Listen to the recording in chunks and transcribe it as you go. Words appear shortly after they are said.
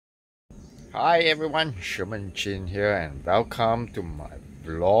Hi everyone, Sherman Chin here and welcome to my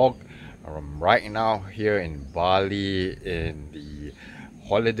vlog. I'm right now here in Bali in the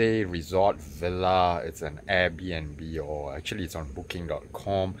holiday resort villa. It's an Airbnb, or actually it's on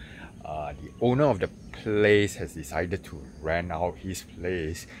booking.com. The owner of the place has decided to rent out his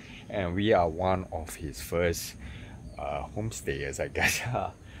place and we are one of his first homestayers, I guess.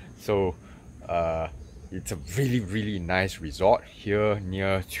 So it's a really nice resort here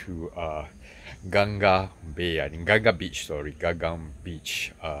near to Gangga Bay, I think Gangga Beach, sorry, Gangga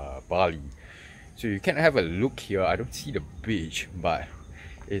Beach, Bali. So you can have a look here. I don't see the beach, but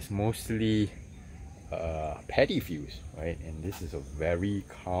it's mostly paddy fields, right? And this is a very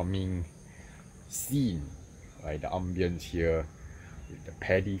calming scene, right? The ambience here with the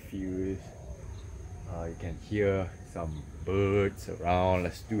paddy fields. You can hear some birds around.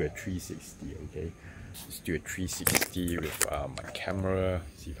 Let's do a 360, okay? Let's do a 360 with my camera.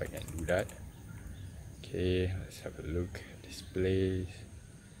 See if I can do that. Okay, let's have a look at this place.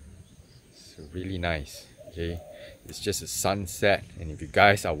 It's really nice. Okay, it's just a sunset, and if you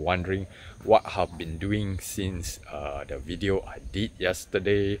guys are wondering what I've been doing since the video I did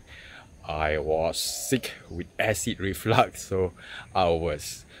yesterday, I was sick with acid reflux, so I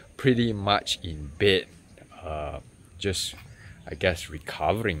was pretty much in bed, just I guess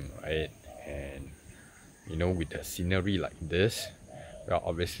recovering, right? And you know, with the scenery like this, well,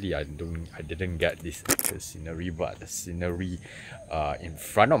 obviously I didn't get this scenery, but the scenery in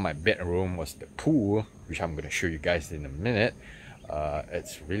front of my bedroom was the pool, which I'm going to show you guys in a minute.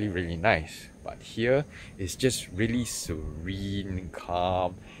 It's really nice, but here it's just really serene,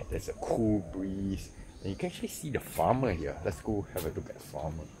 calm. There's a cool breeze, and you can actually see the farmer here. Let's go have a look at the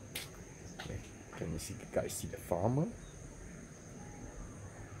farmer. Okay. Can you guys see the farmer?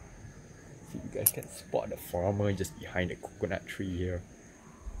 See, you guys can spot the farmer just behind the coconut tree here.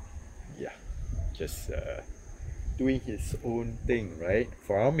 Yeah, just doing his own thing, right?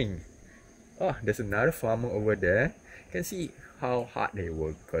 Farming. Oh, there's another farmer over there. You can see how hard they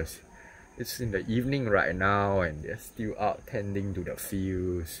work because it's in the evening right now and they're still out tending to the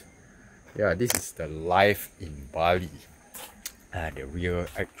fields. Yeah, this is the life in Bali. The real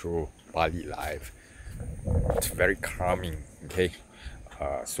actual Bali life. It's very calming, okay?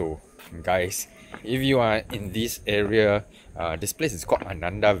 So guys, if you are in this area, this place is called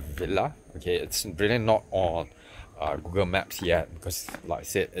Ananda Villa. Okay, it's really not on Google Maps yet because, like I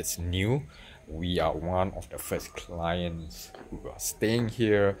said, it's new. We are one of the first clients who are staying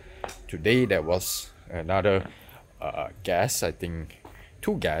here. Today there was another guest, I think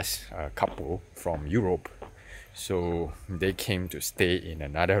two guests, a couple from Europe. So they came to stay in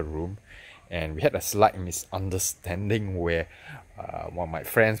another room, and we had a slight misunderstanding where one of my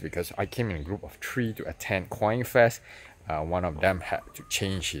friends, because I came in a group of 3 to attend Coin Fest, one of them had to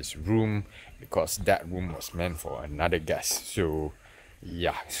change his room because that room was meant for another guest. So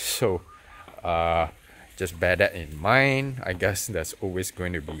yeah, so just bear that in mind. I guess there's always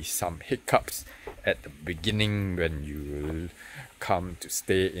going to be some hiccups at the beginning when you come to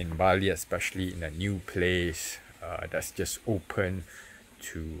stay in Bali, especially in a new place that's just open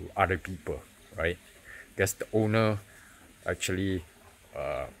to other people, right? I guess the owner actually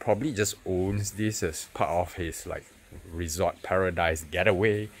probably just owns this as part of his like resort paradise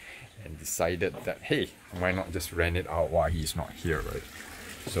getaway and decided that, hey, why not just rent it out while he's not here, right?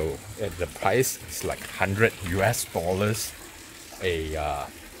 So the price is like $100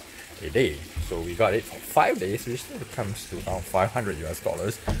 a day. So we got it for 5 days, which comes to around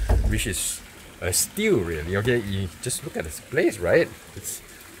 $500, which is a steal, really. Okay, you just look at this place, right? It's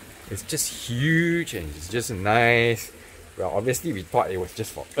just huge and it's just nice. Well, obviously we thought it was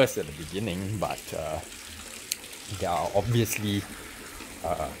just for us at the beginning, but there are obviously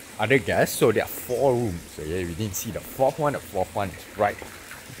other guests. So there are 4 rooms. So yeah, we didn't see the fourth one. The fourth one is right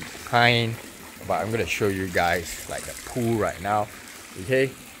behind, but I'm gonna show you guys like the pool right now.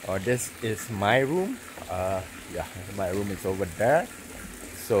 Okay, this is my room. Yeah, my room is over there.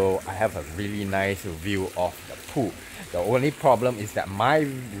 So I have a really nice view of the pool. The only problem is that my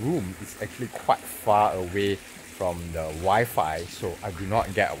room is actually quite far away from the Wi-Fi, so I do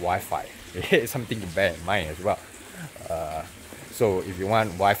not get Wi-Fi. It's something to bear in mind as well. So if you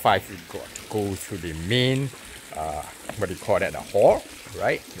want Wi-Fi, you go to the main, what do you call that, the hall,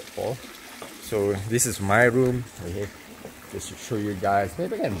 right? The hall. So this is my room. Okay. Just to show you guys,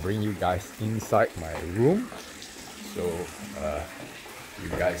 maybe I can bring you guys inside my room. So you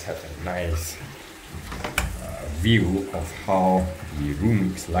guys have a nice view of how the room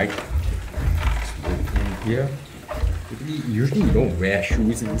looks like. Let's go in here. Usually you don't wear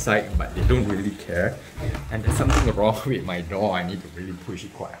shoes inside, but they don't really care. And there's something wrong with my door. I need to really push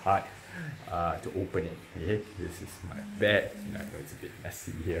it quite hard to open it. Okay, this is my bed. I know it's a bit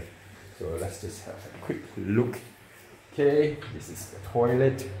messy here, so let's just have a quick look. Okay, this is the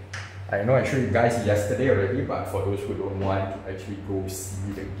toilet. I know I showed you guys yesterday already, but for those who don't want to actually go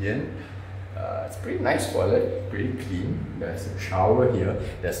see it again, it's a pretty nice toilet, pretty clean. There's a shower here.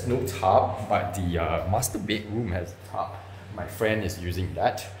 There's no tub, but the master bedroom has a tub. My friend is using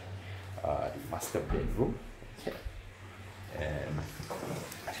that, the master bedroom. Okay. And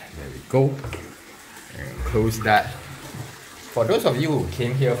there we go. And close that. For those of you who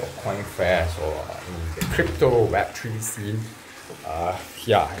came here for CoinFest or in the crypto Web3 scene,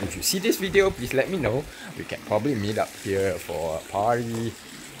 yeah, if you see this video, please let me know. We can probably meet up here for a party.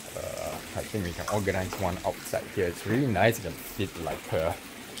 I think we can organize one outside here. It's really nice. It can fit like a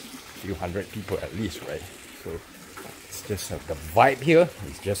few hundred people at least, right? So it's just the vibe here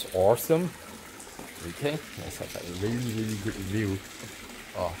is just awesome. Okay, let's have a really good view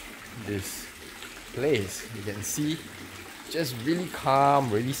of this place. You can see just really calm,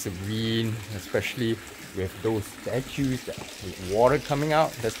 really serene, especially with those statues with water coming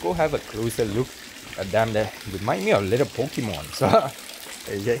out. Let's go have a closer look at them. They remind me of little Pokemon. So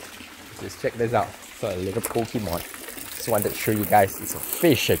okay, just check this out. So a little Pokemon. Just wanted to show you guys. It's a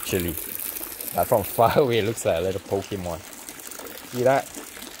fish actually, but from far away it looks like a little Pokemon. See that?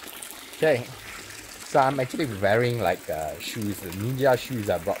 Okay, so I'm actually wearing like shoes, the ninja shoes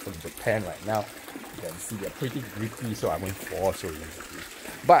I brought from Japan right now. You can see they're pretty grippy, so I won't fall so easily.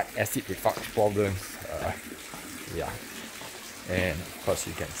 But acid without problems. Yeah, and of course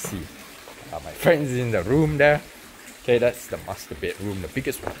you can see my friends in the room there. Okay, that's the master bedroom, the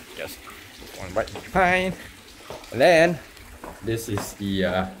biggest one. Just one right behind. And then this is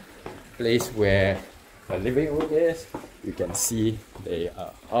the place where the living room is. You can see they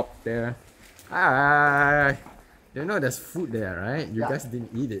are up there. Hi. You know there's food there, right? You guys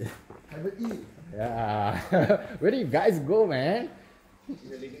didn't eat it. Haven't eaten. Yeah. Where do you guys go, man? In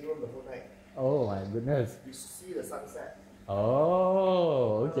the living room the whole night. Oh my goodness. You see the sunset.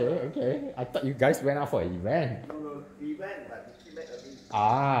 Oh, okay. I thought you guys went out for an event. No, we went, but we came back early.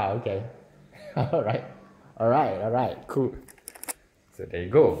 Ah, okay. Alright, cool. So there you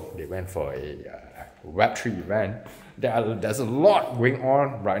go. They went for a Web3 event. There's a lot going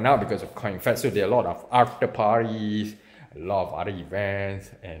on right now because of CoinFest. So there are a lot of after parties, a lot of other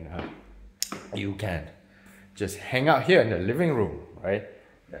events, and you can just hang out here in the living room, right?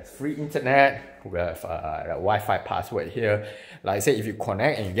 There's free internet with a Wi-Fi password here. Like I said, if you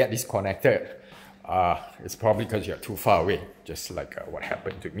connect and you get disconnected, it's probably because you're too far away, just like what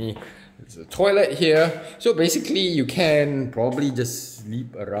happened to me. There's a toilet here. So basically, you can probably just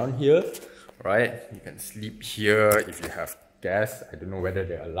sleep around here, right? You can sleep here if you have guests. I don't know whether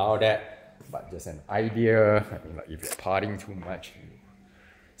they allow that, but just an idea. I mean, like if you're partying too much, you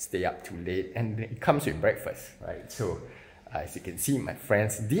stay up too late, and it comes with breakfast, right? So as you can see, my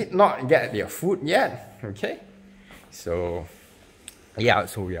friends did not get their food yet. Okay, so yeah,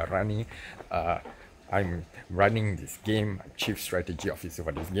 so we are running. I'm running this game. I'm chief strategy officer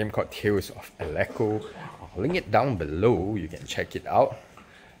for this game called Tales of Aleco. I'll link it down below. You can check it out.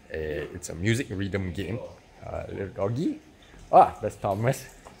 It's a music rhythm game. Little doggy. Ah, that's Thomas.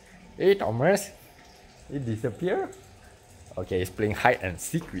 Hey Thomas, he disappeared. Okay, he's playing hide and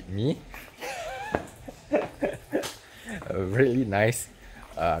seek with me. A really nice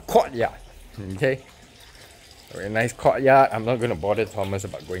courtyard. Okay, very nice courtyard. I'm not gonna bother Thomas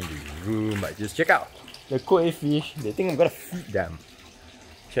about going to his room, but just check out the koi fish. They think I'm gonna feed them.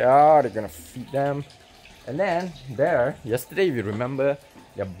 Check out, they're gonna feed them. And then there, yesterday, if you remember,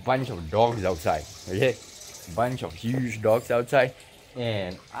 there are a bunch of dogs outside. Okay, bunch of huge dogs outside,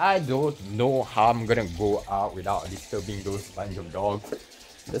 and I don't know how I'm gonna go out without disturbing those bunch of dogs.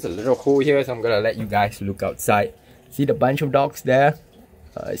 There's a little hole here, so I'm gonna let you guys look outside. See the bunch of dogs there?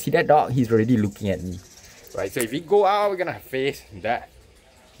 See that dog? He's already looking at me. Right, so if we go out, we're gonna face that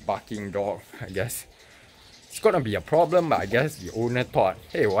barking dog, I guess. It's gonna be a problem, but I guess the owner thought,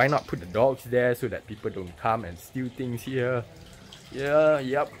 hey, why not put the dogs there so that people don't come and steal things here? Yeah,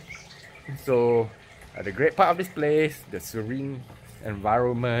 yep. So, the great part of this place, the serene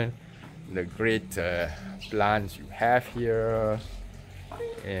environment, the great plants you have here,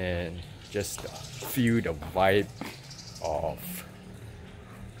 and just feel the vibe of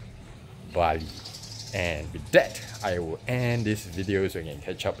Bali. And with that, I will end this video so I can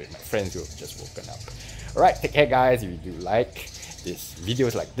catch up with my friends who have just woken up. Alright, take care guys. If you do like these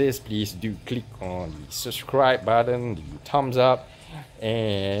videos like this, please do click on the subscribe button, the thumbs up,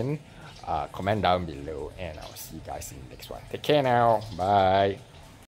 and comment down below, and I'll see you guys in the next one. Take care now. Bye.